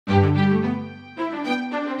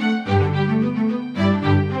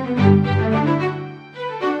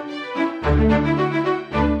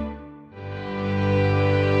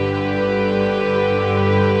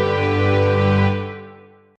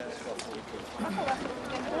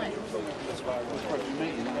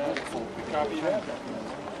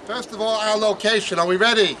First of all, our location. Are we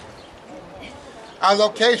ready? Our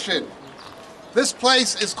location. This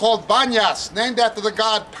place is called Banyas, named after the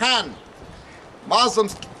god Pan.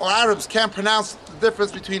 Muslims or Arabs can't pronounce the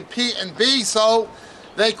difference between P and B, so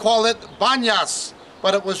they call it Banyas,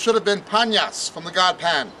 but it should have been Panyas from the god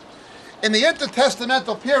Pan. In the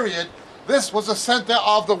intertestamental period, this was a center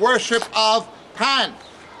of the worship of Pan,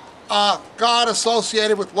 a god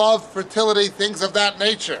associated with love, fertility, things of that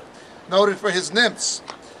nature, noted for his nymphs.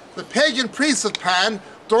 The pagan priests of Pan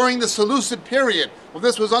during the Seleucid period, when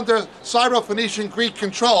this was under Syro-Phoenician Greek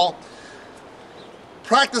control,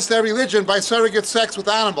 practiced their religion by surrogate sex with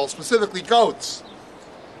animals, specifically goats.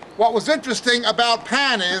 What was interesting about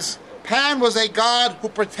Pan is, Pan was a god who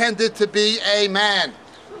pretended to be a man.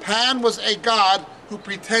 Pan was a god who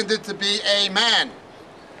pretended to be a man.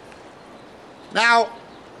 Now,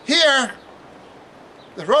 here,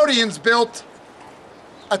 the Herodians built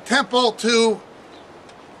a temple to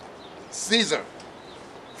Caesar.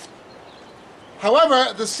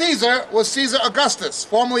 However, the Caesar was Caesar Augustus,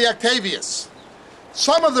 formerly Octavius.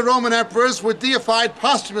 Some of the Roman emperors were deified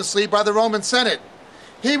posthumously by the Roman Senate.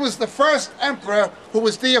 He was the first emperor who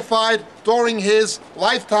was deified during his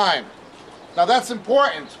lifetime. Now that's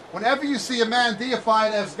important. Whenever you see a man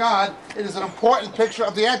deified as God, it is an important picture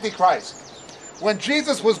of the Antichrist. When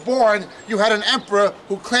Jesus was born, you had an emperor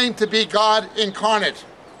who claimed to be God incarnate.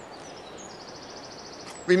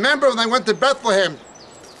 Remember when they went to Bethlehem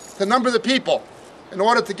to number the people? In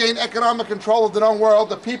order to gain economic control of the known world,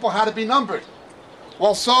 the people had to be numbered.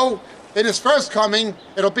 Well, so in his first coming,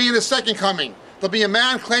 it'll be in his second coming. There'll be a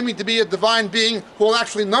man claiming to be a divine being who will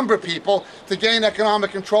actually number people to gain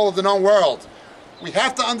economic control of the known world. We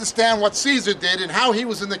have to understand what Caesar did and how he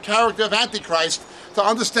was in the character of Antichrist to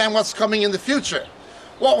understand what's coming in the future.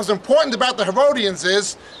 What was important about the Herodians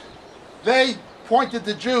is they pointed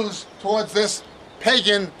the Jews towards this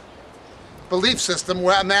pagan belief system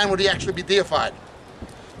where a man would actually be deified.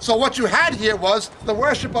 So what you had here was the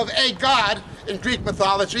worship of a god in Greek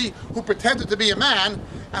mythology who pretended to be a man,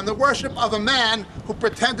 and the worship of a man who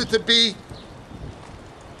pretended to be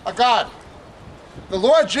a god. The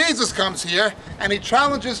Lord Jesus comes here and he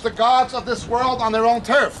challenges the gods of this world on their own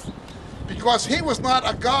turf, because he was not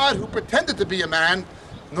a god who pretended to be a man,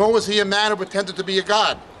 nor was he a man who pretended to be a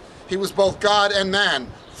god. He was both God and man,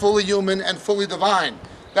 fully human and fully divine.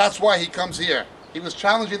 That's why he comes here. He was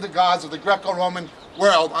challenging the gods of the Greco-Roman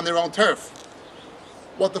world on their own turf.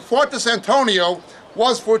 What the Fortress Antonio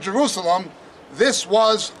was for Jerusalem, this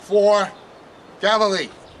was for Galilee.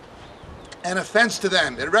 An offense to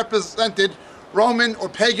them. It represented Roman or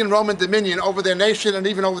pagan Roman dominion over their nation and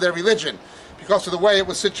even over their religion because of the way it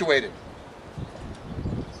was situated.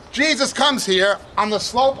 Jesus comes here on the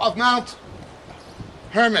slope of Mount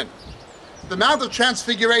Hermon. The Mount of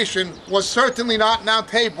Transfiguration was certainly not Mount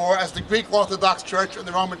Tabor as the Greek Orthodox Church and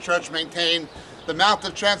the Roman Church maintained. The Mount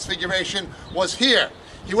of Transfiguration was here.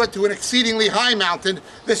 He went to an exceedingly high mountain.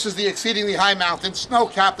 This is the exceedingly high mountain,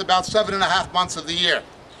 snow-capped about 7.5 months of the year,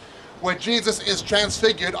 where Jesus is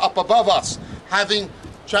transfigured up above us, having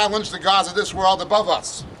challenged the gods of this world above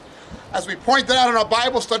us. As we pointed out in our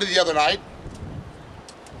Bible study the other night,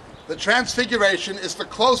 the Transfiguration is the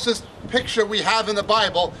closest picture we have in the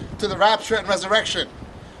Bible to the rapture and resurrection.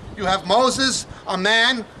 You have Moses, a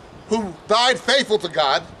man who died faithful to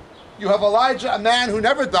God. You have Elijah, a man who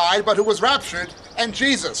never died but who was raptured. And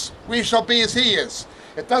Jesus, we shall be as he is.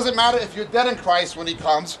 It doesn't matter if you're dead in Christ when he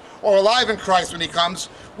comes or alive in Christ when he comes.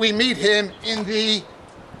 We meet him in the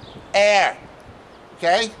air.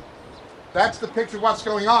 Okay? That's the picture of what's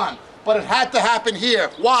going on. But it had to happen here.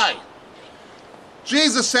 Why?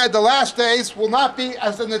 Jesus said the last days will not be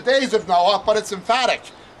as in the days of Noah, but it's emphatic,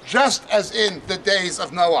 just as in the days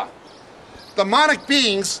of Noah. Demonic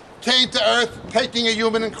beings came to earth taking a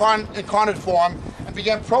human incarnate form and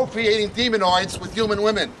began procreating demonoids with human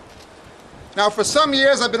women. Now for some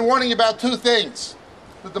years I've been warning about two things: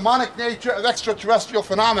 the demonic nature of extraterrestrial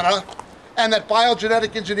phenomena and that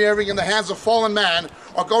biogenetic engineering in the hands of fallen man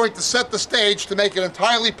are going to set the stage to make it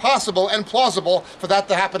entirely possible and plausible for that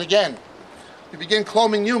to happen again. To begin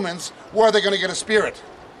cloning humans, where are they going to get a spirit?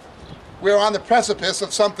 We're on the precipice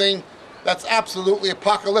of something that's absolutely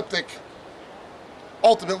apocalyptic,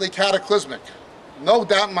 ultimately cataclysmic. No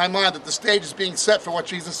doubt in my mind that the stage is being set for what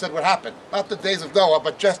Jesus said would happen. Not the days of Noah,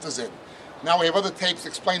 but just as in. Now we have other tapes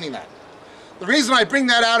explaining that. The reason I bring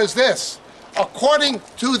that out is this. According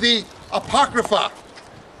to the Apocrypha,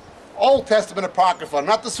 Old Testament Apocrypha,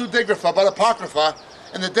 not the Pseudegrapha, but Apocrypha,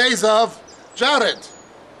 in the days of Jared,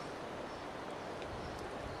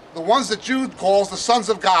 the ones that Jude calls the sons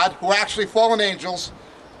of God, who are actually fallen angels,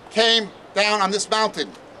 came down on this mountain.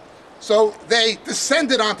 So they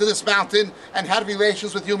descended onto this mountain and had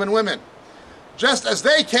relations with human women. Just as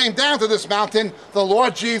they came down to this mountain, the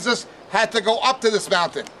Lord Jesus had to go up to this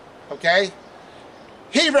mountain, okay?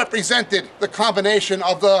 He represented the combination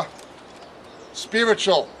of the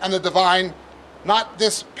spiritual and the divine, not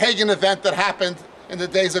this pagan event that happened in the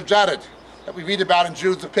days of Jared that we read about in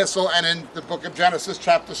Jude's epistle and in the book of Genesis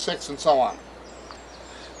chapter 6 and so on.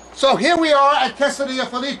 So here we are at Caesarea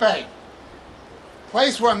Philippi,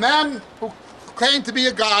 place where a man who claimed to be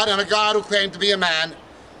a god and a god who claimed to be a man,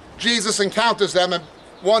 Jesus encounters them, and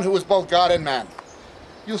one who is both God and man.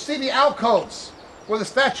 You'll see the alcoves where the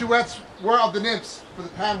statuettes were of the nymphs for the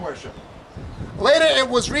Pan worship. Later it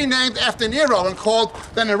was renamed after Nero and called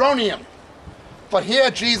the Neronium. But here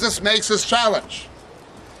Jesus makes his challenge.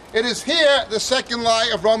 It is here the second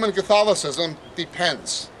lie of Roman Catholicism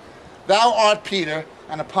depends. Thou art Peter,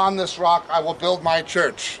 and upon this rock I will build my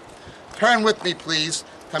church. Turn with me, please,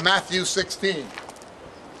 to Matthew 16.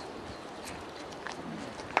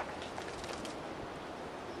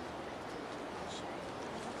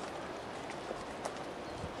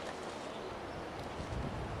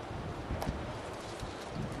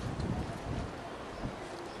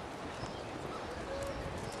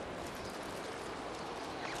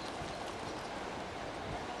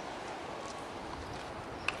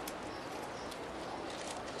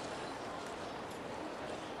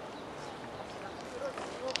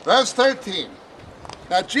 Verse 13.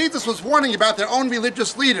 Now Jesus was warning about their own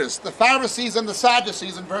religious leaders, the Pharisees and the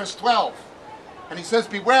Sadducees, in verse 12. And he says,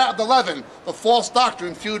 beware of the leaven, the false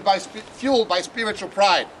doctrine fueled by spiritual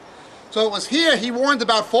pride. So it was here he warned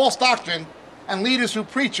about false doctrine and leaders who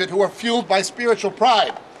preach it who are fueled by spiritual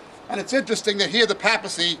pride. And it's interesting that here the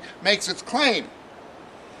papacy makes its claim.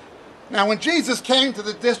 Now when Jesus came to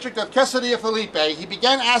the district of Caesarea Philippi, he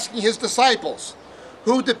began asking his disciples,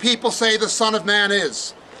 who do people say the Son of Man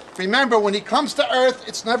is? Remember, when he comes to earth,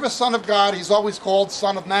 it's never Son of God, he's always called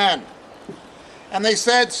Son of Man. And they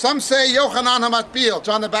said, some say Yochanan HaMatbil,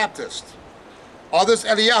 John the Baptist. Others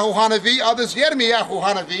Eliyahu Hanavi, others Yirmiyahu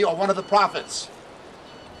Hanavi, or one of the prophets.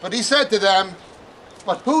 But he said to them,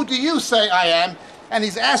 but who do you say I am? And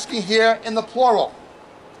he's asking here in the plural.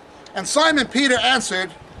 And Simon Peter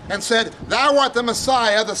answered and said, thou art the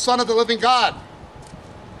Messiah, the Son of the living God.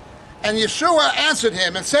 And Yeshua answered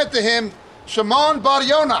him and said to him, Shimon bar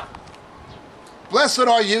Yonah, blessed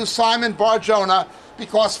are you, Simon bar Jonah,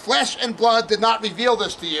 because flesh and blood did not reveal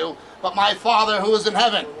this to you, but my Father who is in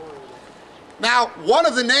heaven. Now, one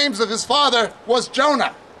of the names of his father was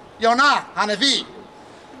Jonah, Yonah, Hanavi.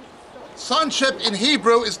 Sonship in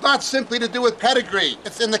Hebrew is not simply to do with pedigree,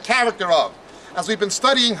 it's in the character of. As we've been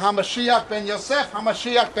studying HaMashiach ben Yosef,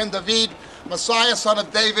 HaMashiach ben David, Messiah, son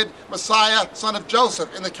of David, Messiah, son of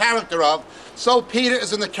Joseph, in the character of, so Peter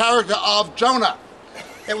is in the character of Jonah.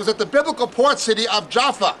 It was at the biblical port city of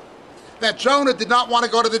Jaffa that Jonah did not want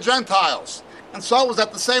to go to the Gentiles. And so it was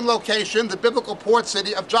at the same location, the biblical port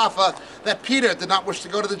city of Jaffa, that Peter did not wish to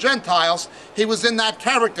go to the Gentiles. He was in that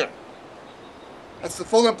character. That's the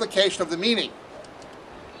full implication of the meaning.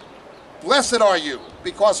 Blessed are you,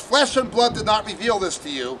 because flesh and blood did not reveal this to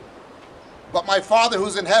you, but my Father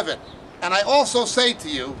who's in heaven. And I also say to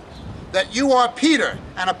you that you are Peter,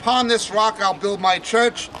 and upon this rock I'll build my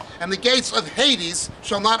church, and the gates of Hades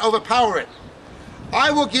shall not overpower it.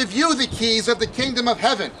 I will give you the keys of the kingdom of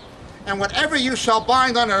heaven, and whatever you shall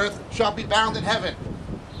bind on earth shall be bound in heaven,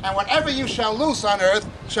 and whatever you shall loose on earth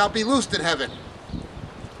shall be loosed in heaven.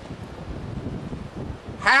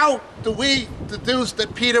 How do we deduce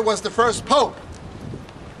that Peter was the first pope,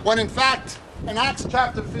 when in fact in Acts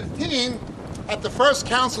chapter 15, at the first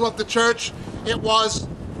council of the church, it was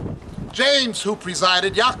James who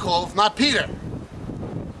presided, Yaakov, not Peter.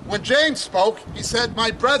 When James spoke, he said,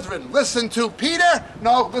 my brethren, listen to Peter?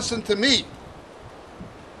 No, listen to me.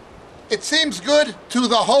 It seems good to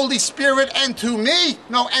the Holy Spirit and to me?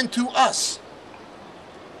 No, and to us.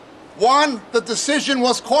 One, the decision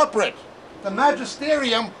was corporate. The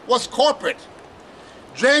magisterium was corporate.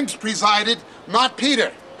 James presided, not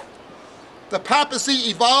Peter. The papacy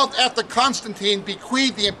evolved after Constantine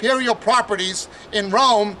bequeathed the imperial properties in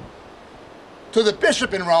Rome to the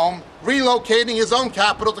bishop in Rome, relocating his own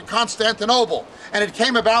capital to Constantinople. And it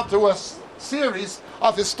came about through a series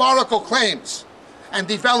of historical claims and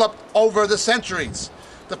developed over the centuries.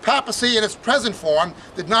 The papacy in its present form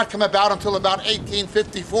did not come about until about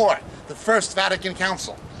 1854, the First Vatican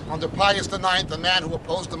Council, under Pius IX, the man who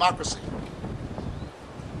opposed democracy.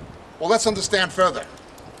 Well, let's understand further.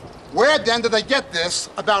 Where then did they get this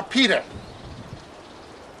about Peter?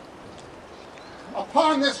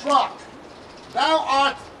 upon this rock, thou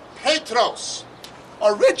art Petros.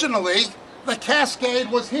 Originally, the cascade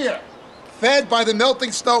was here, fed by the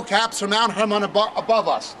melting snow caps from Mount Hermon above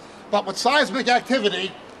us. But with seismic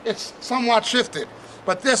activity, it's somewhat shifted.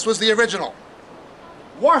 But this was the original.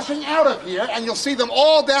 Washing out of here, and you'll see them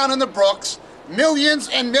all down in the brooks, millions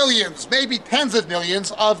and millions, maybe tens of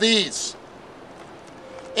millions of these.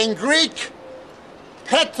 In Greek,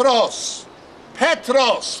 Petros.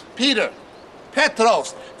 Petros, Peter.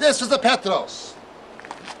 Petros. This is the Petros.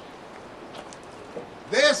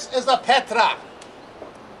 This is the Petra.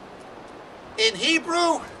 In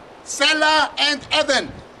Hebrew, Selah and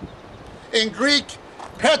Evan. In Greek,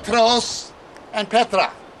 Petros and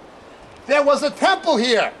Petra. There was a temple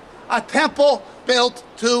here, a temple built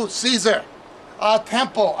to Caesar. A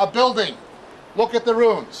temple, a building. Look at the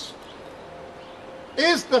ruins.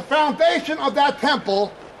 Is the foundation of that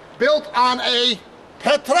temple built on a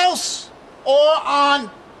Petros or on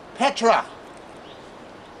Petra?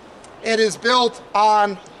 It is built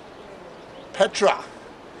on Petra.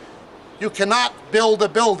 You cannot build a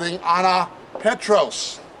building on a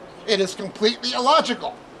Petros. It is completely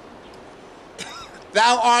illogical.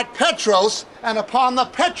 Thou art Petros, and upon the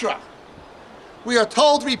Petra. We are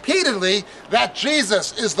told repeatedly that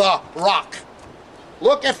Jesus is the rock.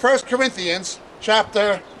 Look at 1 Corinthians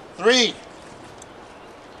chapter 3.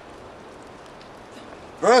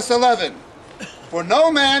 Verse 11. For no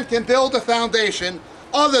man can build a foundation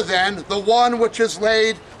other than the one which is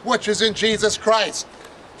laid, which is in Jesus Christ.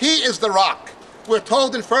 He is the rock. We're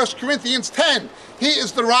told in 1 Corinthians 10, he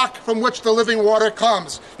is the rock from which the living water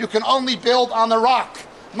comes. You can only build on the rock,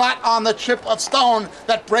 not on the chip of stone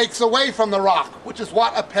that breaks away from the rock, which is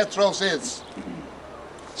what a Petros is.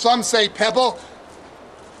 Some say pebble,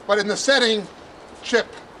 but in the setting, chip.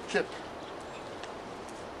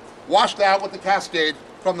 Washed out with the cascade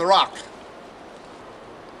from the rock.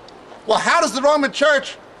 Well, how does the Roman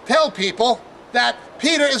Church tell people that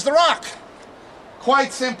Peter is the rock?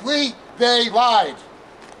 Quite simply, they lied.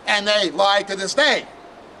 And they lie to this day.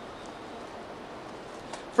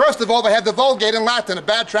 First of all, they have the Vulgate in Latin, a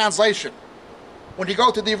bad translation. When you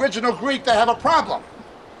go to the original Greek, they have a problem.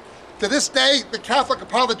 To this day, the Catholic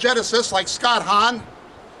apologeticists like Scott Hahn,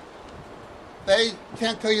 they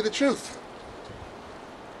can't tell you the truth.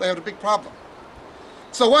 They have a big problem.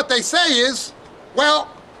 So what they say is, well,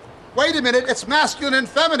 wait a minute, it's masculine and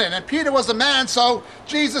feminine, and Peter was a man, so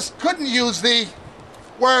Jesus couldn't use the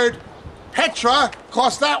word Petra,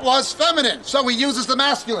 because that was feminine, so he uses the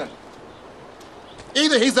masculine.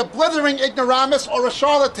 Either he's a blithering ignoramus or a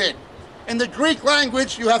charlatan. In the Greek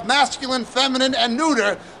language, you have masculine, feminine, and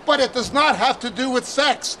neuter, but it does not have to do with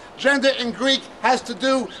sex. Gender in Greek has to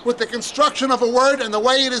do with the construction of a word and the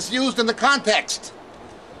way it is used in the context.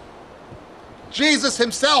 Jesus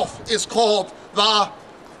himself is called the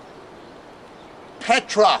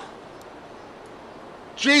Petra.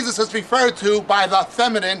 Jesus is referred to by the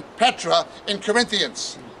feminine Petra in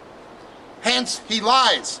Corinthians. Hence, he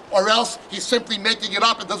lies, or else he's simply making it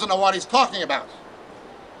up and doesn't know what he's talking about.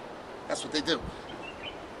 That's what they do.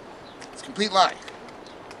 It's a complete lie.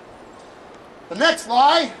 The next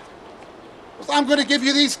lie was, I'm going to give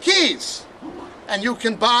you these keys, and you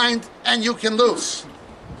can bind and you can loose.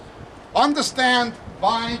 Understand,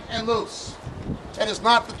 bind and loose. It is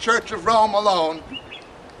not the Church of Rome alone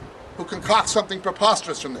who concoct something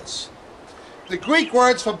preposterous from this. The Greek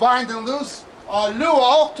words for bind and loose are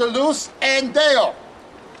luo, to loose, and deo.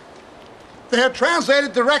 They are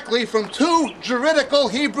translated directly from two juridical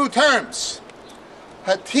Hebrew terms,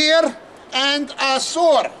 hetir and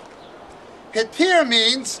asur. Hetir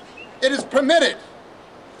means it is permitted.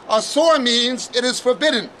 Asur means it is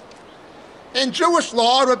forbidden. In Jewish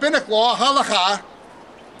law, rabbinic law, halakha,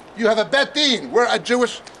 you have a bet din, where a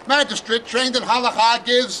Jewish magistrate trained in halakha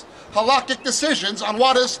gives halakhic decisions on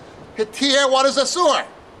what is hetir, what is asur.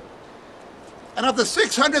 And of the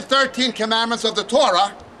 613 commandments of the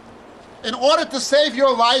Torah, in order to save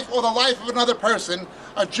your life or the life of another person,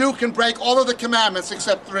 a Jew can break all of the commandments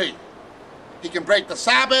except 3. He can break the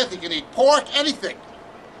Sabbath, he can eat pork, anything,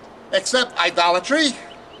 except idolatry,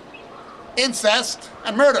 incest,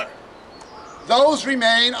 and murder. Those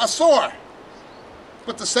remain asur.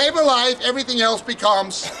 But to save a life, everything else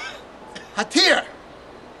becomes hatir.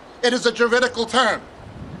 It is a juridical term.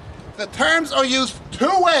 The terms are used 2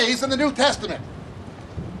 ways in the New Testament.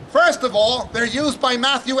 First of all, they're used by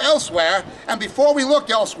Matthew elsewhere, and before we look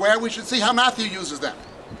elsewhere, we should see how Matthew uses them.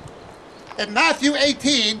 In Matthew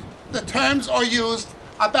 18, the terms are used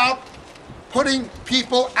about putting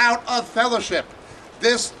people out of fellowship,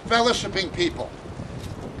 disfellowshipping people.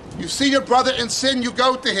 You see your brother in sin, you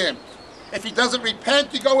go to him. If he doesn't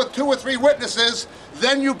repent, you go with 2 or 3 witnesses,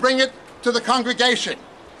 then you bring it to the congregation.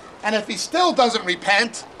 And if he still doesn't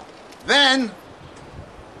repent, then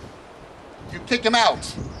you kick him out.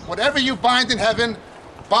 Whatever you bind in heaven,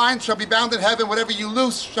 shall be bound in heaven. Whatever you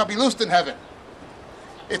loose shall be loosed in heaven.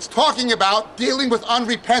 It's talking about dealing with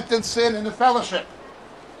unrepentant sin in the fellowship.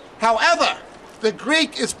 However, the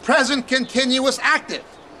Greek is present, continuous, active.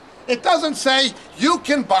 It doesn't say you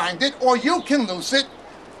can bind it or you can loose it.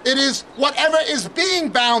 It is whatever is being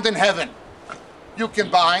bound in heaven, you can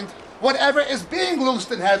bind. Whatever is being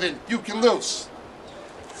loosed in heaven, you can loose.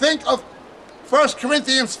 Think of 1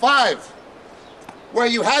 Corinthians 5, where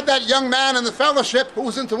you had that young man in the fellowship who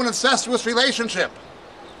was into an incestuous relationship.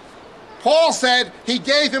 Paul said he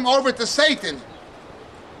gave him over to Satan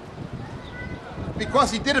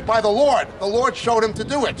because he did it by the Lord. The Lord showed him to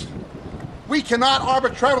do it. We cannot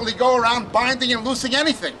arbitrarily go around binding and loosing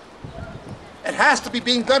anything. It has to be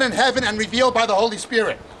being done in heaven and revealed by the Holy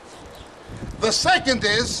Spirit. The second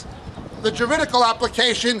is the juridical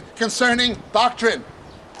application concerning doctrine.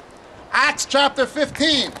 Acts chapter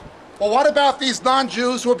 15. Well, what about these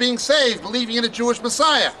non-Jews who are being saved, believing in a Jewish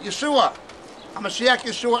Messiah, Yeshua? HaMashiach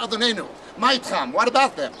Yeshua Adonenu. Maitam, what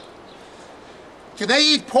about them? Can they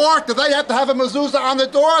eat pork? Do they have to have a mezuzah on the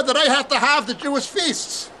door? Do they have to have the Jewish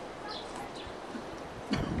feasts?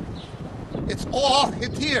 It's all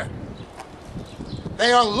here.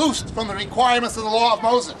 They are loosed from the requirements of the law of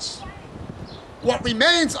Moses. What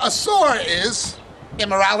remains asur is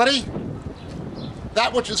immorality,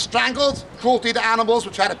 that which is strangled, cruelty to animals,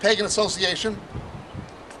 which had a pagan association,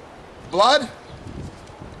 blood,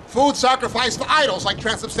 food sacrificed to idols like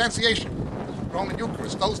transubstantiation, Roman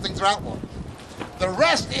Eucharist, those things are outlawed. The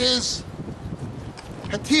rest is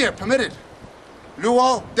hetir, permitted,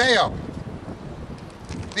 luo deo.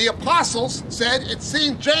 The apostles said,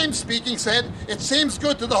 James speaking said, it seems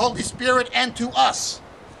good to the Holy Spirit and to us.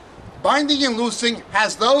 Binding and loosing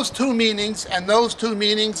has those 2 meanings and those 2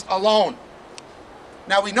 meanings alone.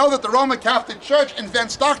 Now we know that the Roman Catholic Church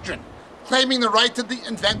invents doctrine, claiming the right to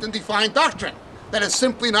invent and define doctrine that is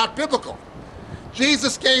simply not biblical.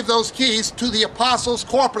 Jesus gave those keys to the apostles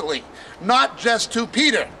corporately, not just to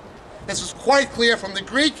Peter. This is quite clear from the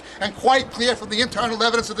Greek and quite clear from the internal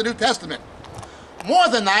evidence of the New Testament. More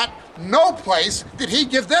than that, no place did he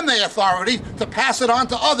give them the authority to pass it on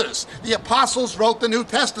to others. The apostles wrote the New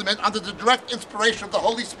Testament under the direct inspiration of the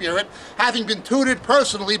Holy Spirit, having been tutored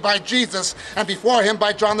personally by Jesus and before him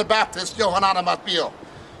by John the Baptist, Yohanan HaMatbil.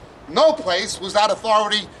 No place was that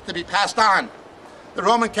authority to be passed on. The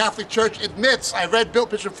Roman Catholic Church admits, I read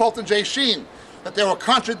Bishop Fulton J. Sheen, that there were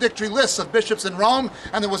contradictory lists of bishops in Rome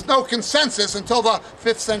and there was no consensus until the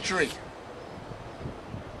 5th century.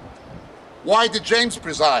 Why did James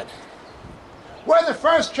preside? We're the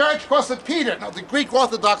first church because of Peter. Now, the Greek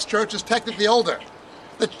Orthodox Church is technically older.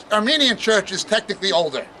 The Armenian Church is technically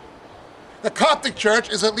older. The Coptic Church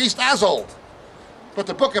is at least as old. But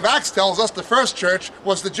the book of Acts tells us the first church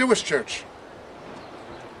was the Jewish church.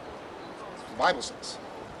 The Bible says.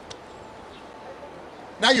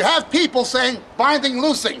 Now you have people saying binding,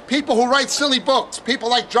 loosing, people who write silly books, people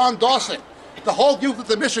like John Dawson, the whole youth of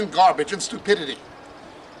the mission garbage and stupidity.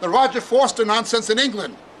 The Roger Forster nonsense in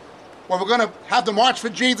England, where we're going to have the March for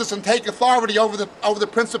Jesus and take authority over the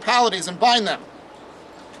principalities and bind them.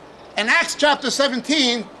 In Acts chapter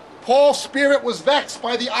 17, Paul's spirit was vexed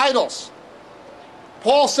by the idols.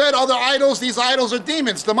 Paul said, other idols, these idols are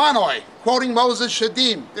demons, demonoi, quoting Moses,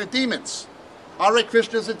 Shadim, they're demons. Hare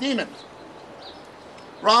Krishna is a demon.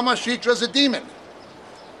 Rama Shitra is a demon.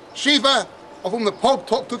 Shiva, of whom the Pope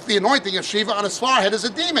took the anointing of Shiva on his forehead, is a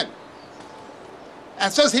demon.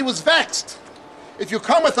 And says he was vexed. If you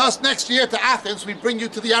come with us next year to Athens, we bring you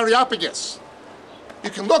to the Areopagus. You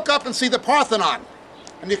can look up and see the Parthenon.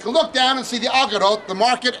 And you can look down and see the Agorot, the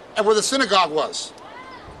market, and where the synagogue was.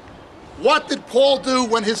 What did Paul do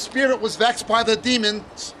when his spirit was vexed by the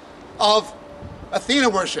demons of Athena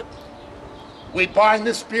worship? We bind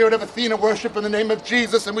the spirit of Athena worship in the name of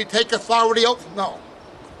Jesus and we take authority over... No.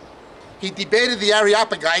 He debated the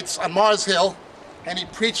Areopagites on Mars Hill and he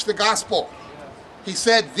preached the gospel. He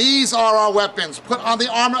said, these are our weapons. Put on the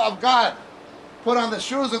armor of God. Put on the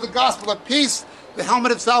shoes of the gospel of peace, the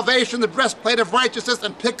helmet of salvation, the breastplate of righteousness,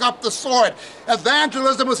 and pick up the sword.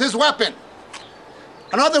 Evangelism was his weapon.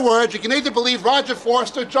 In other words, you can either believe Roger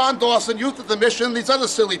Forster, John Dawson, Youth of the Mission, these other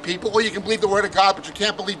silly people, or you can believe the Word of God, but you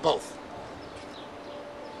can't believe both.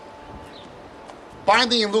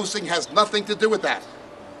 Binding and loosing has nothing to do with that.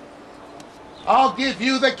 I'll give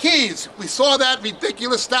you the keys. We saw that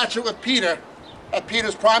ridiculous statue of Peter at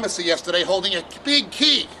Peter's primacy yesterday holding a big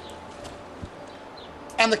key.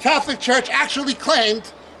 And the Catholic Church actually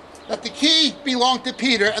claimed that the key belonged to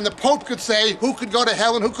Peter, and the Pope could say who could go to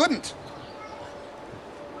hell and who couldn't.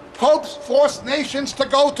 Popes forced nations to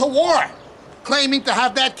go to war, claiming to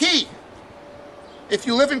have that key. If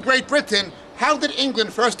you live in Great Britain, how did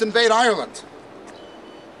England first invade Ireland?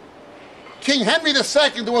 King Henry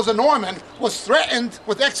II, who was a Norman, was threatened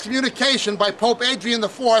with excommunication by Pope Adrian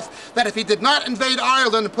IV that if he did not invade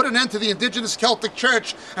Ireland and put an end to the indigenous Celtic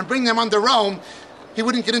Church and bring them under Rome, he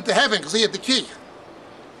wouldn't get into heaven because he had the key.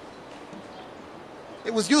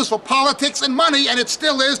 It was used for politics and money, and it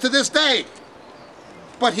still is to this day.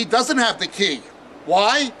 But he doesn't have the key.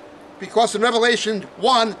 Why? Because in Revelation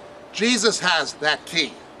 1, Jesus has that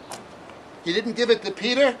key. He didn't give it to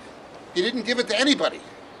Peter. He didn't give it to anybody.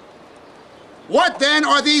 What then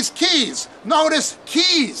are these keys? Notice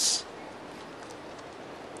keys.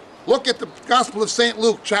 Look at the Gospel of St.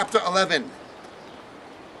 Luke, chapter 11.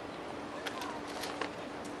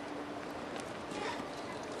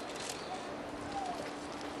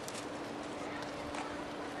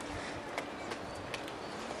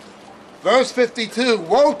 Verse 52,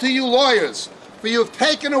 woe to you lawyers, for you have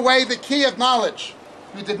taken away the key of knowledge.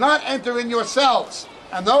 You did not enter in yourselves,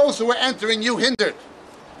 and those who were entering you hindered.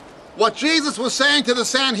 What Jesus was saying to the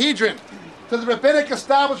Sanhedrin, to the rabbinic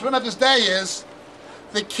establishment of his day is,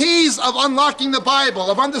 the keys of unlocking the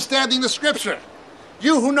Bible, of understanding the Scripture.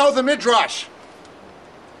 You who know the Midrash,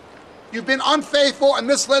 you've been unfaithful and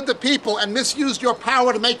misled the people and misused your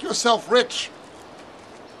power to make yourself rich.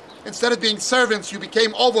 Instead of being servants, you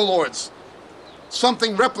became overlords,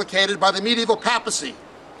 something replicated by the medieval papacy.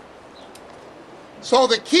 So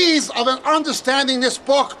the keys of understanding this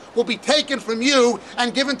book will be taken from you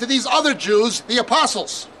and given to these other Jews, the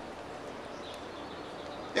apostles.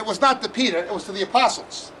 It was not to Peter, it was to the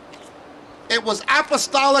apostles. It was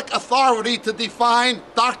apostolic authority to define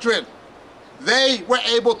doctrine. They were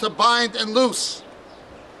able to bind and loose.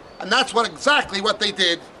 And that's exactly what they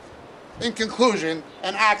did in conclusion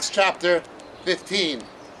in Acts chapter 15.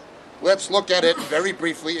 Let's look at it very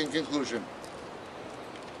briefly in conclusion.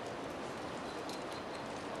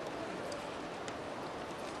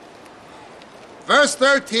 Verse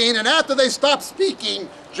 13, and after they stopped speaking,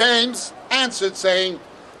 James answered, saying,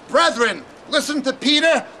 Brethren, listen to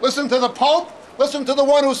Peter, listen to the Pope, listen to the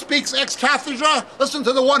one who speaks ex cathedra, listen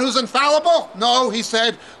to the one who's infallible? No, he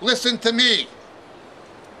said, listen to me.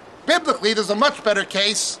 Biblically, there's a much better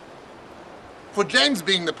case for James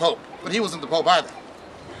being the Pope, but he wasn't the Pope either.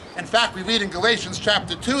 In fact, we read in Galatians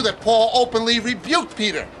chapter 2 that Paul openly rebuked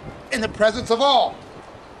Peter in the presence of all.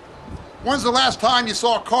 When's the last time you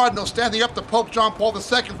saw a cardinal standing up to Pope John Paul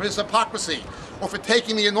II for his hypocrisy, or for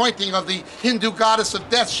taking the anointing of the Hindu goddess of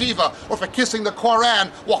death, Shiva, or for kissing the Koran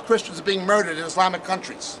while Christians are being murdered in Islamic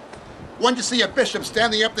countries? When did you see a bishop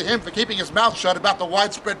standing up to him for keeping his mouth shut about the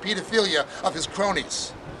widespread pedophilia of his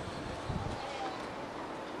cronies?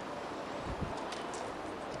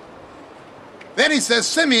 Then he says,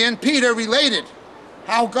 Simeon, Peter, related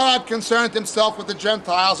how God concerned himself with the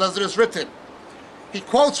Gentiles, as it is written. He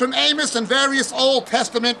quotes from Amos and various Old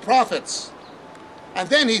Testament prophets. And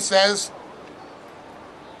then he says,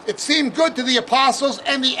 it seemed good to the apostles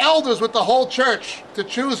and the elders with the whole church to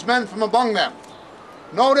choose men from among them.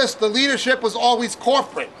 Notice the leadership was always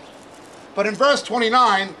corporate. But in verse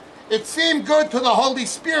 29, it seemed good to the Holy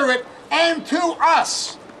Spirit and to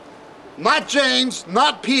us. Not James,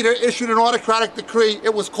 not Peter issued an autocratic decree,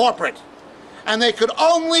 it was corporate. And they could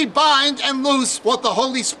only bind and loose what the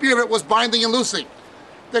Holy Spirit was binding and loosing.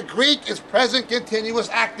 The Greek is present, continuous,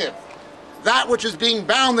 active. That which is being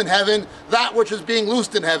bound in heaven, that which is being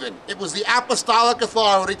loosed in heaven. It was the apostolic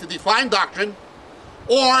authority to define doctrine,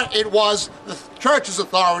 or it was the church's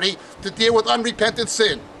authority to deal with unrepentant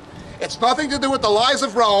sin. It's nothing to do with the lies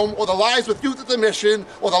of Rome, or the lies with Youth at the Mission,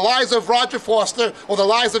 or the lies of Roger Foster, or the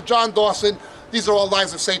lies of John Dawson. These are all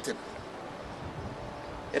lies of Satan.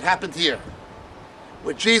 It happened here,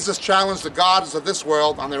 where Jesus challenged the gods of this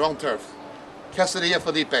world on their own turf. Quesadilla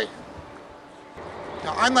Felipe.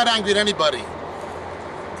 Now, I'm not angry at anybody.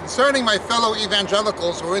 Concerning my fellow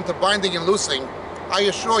evangelicals who are into binding and loosing, I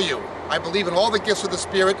assure you, I believe in all the gifts of the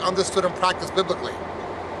Spirit understood and practiced biblically.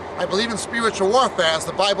 I believe in spiritual warfare as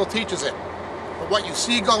the Bible teaches it. But what you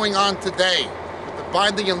see going on today with the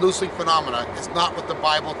binding and loosing phenomena is not what the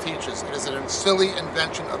Bible teaches. It is a silly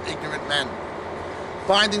invention of ignorant men.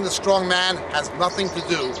 Binding the strong man has nothing to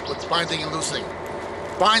do with binding and loosing.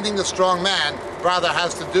 Binding the strong man rather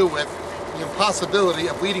has to do with the impossibility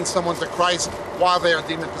of leading someone to Christ while they are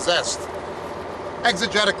demon-possessed.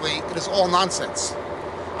 Exegetically, it is all nonsense.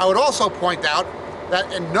 I would also point out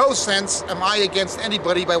that in no sense am I against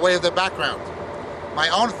anybody by way of their background. My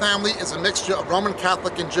own family is a mixture of Roman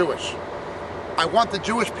Catholic and Jewish. I want the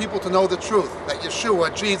Jewish people to know the truth, that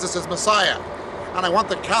Yeshua, Jesus, is Messiah. And I want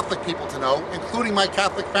the Catholic people to know, including my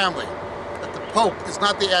Catholic family, that the Pope is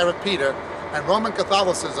not the heir of Peter, and Roman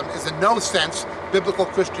Catholicism is in no sense biblical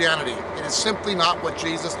Christianity. It is simply not what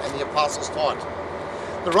Jesus and the apostles taught.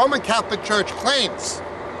 The Roman Catholic Church claims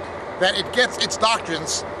that it gets its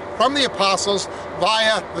doctrines from the apostles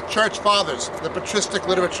via the Church Fathers, the patristic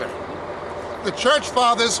literature. The Church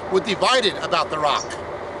Fathers were divided about the rock.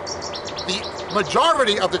 The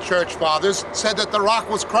majority of the Church Fathers said that the rock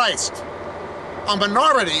was Christ. A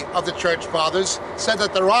minority of the Church Fathers said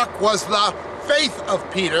that the rock was the faith of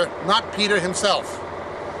Peter, not Peter himself.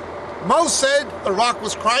 Most said the rock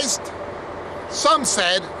was Christ. Some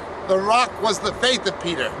said the rock was the faith of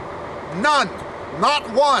Peter. None, not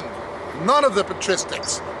one, none of the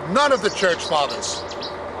patristics, none of the Church Fathers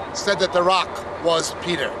said that the rock was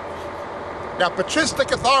Peter. Now,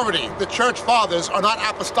 patristic authority, the Church Fathers, are not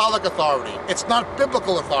apostolic authority. It's not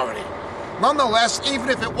biblical authority. Nonetheless, even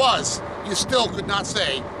if it was, you still could not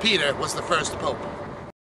say Peter was the first pope.